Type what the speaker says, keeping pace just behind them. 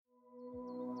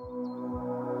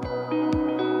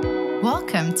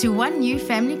Welcome to One New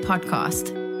Family Podcast.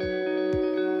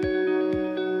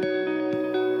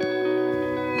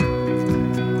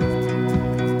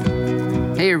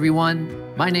 Hey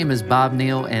everyone, my name is Bob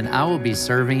Neal and I will be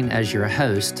serving as your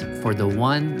host for the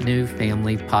One New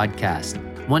Family Podcast.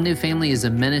 One New Family is a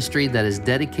ministry that is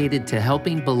dedicated to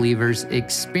helping believers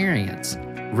experience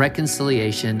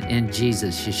reconciliation in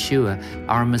Jesus, Yeshua,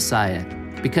 our Messiah.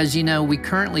 Because, we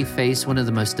currently face one of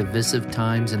the most divisive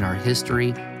times in our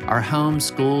history. Our homes,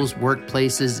 schools,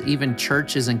 workplaces, even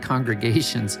churches and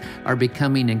congregations are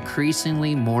becoming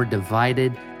increasingly more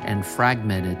divided and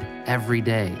fragmented every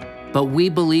day. But we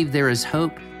believe there is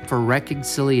hope for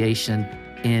reconciliation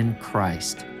in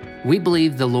Christ. We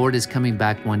believe the Lord is coming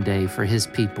back one day for His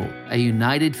people, a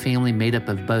united family made up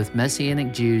of both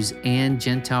Messianic Jews and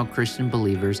Gentile Christian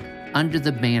believers under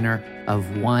the banner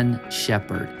of one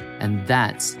shepherd, and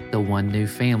that's the One New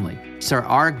Family. So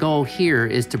our goal here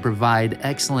is to provide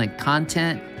excellent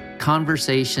content,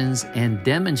 conversations, and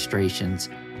demonstrations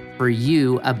for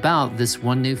you about this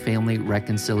One New Family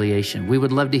reconciliation. We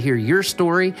would love to hear your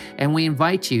story, and we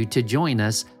invite you to join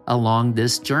us along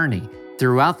this journey.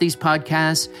 Throughout these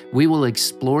podcasts, we will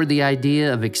explore the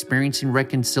idea of experiencing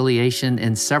reconciliation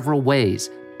in several ways,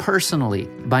 personally,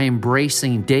 by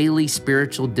embracing daily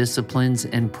spiritual disciplines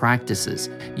and practices.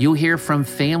 You'll hear from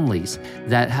families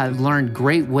that have learned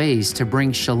great ways to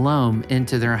bring shalom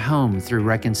into their home through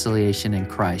reconciliation in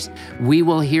Christ. We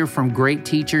will hear from great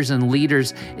teachers and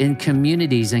leaders in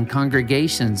communities and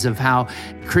congregations of how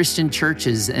Christian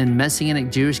churches and Messianic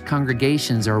Jewish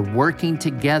congregations are working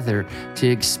together to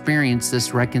experience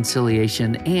this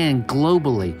reconciliation. And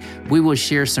globally, we will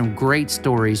share some great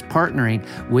stories partnering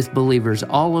with believers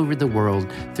all over the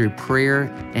world through prayer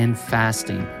and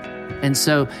fasting. And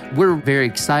so we're very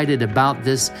excited about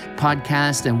this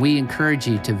podcast, and we encourage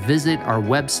you to visit our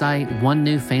website,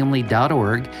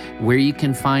 onenewfamily.org, where you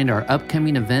can find our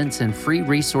upcoming events and free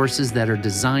resources that are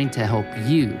designed to help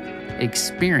you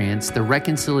experience the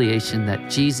reconciliation that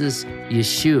Jesus,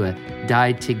 Yeshua,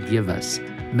 died to give us.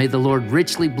 May the Lord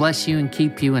richly bless you and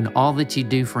keep you in all that you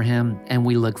do for Him, and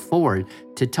we look forward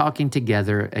to talking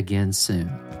together again soon.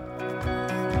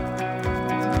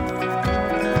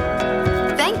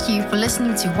 Thank you for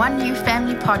listening to One New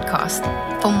Family Podcast.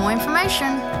 For more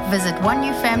information, visit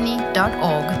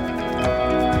onenewfamily.org.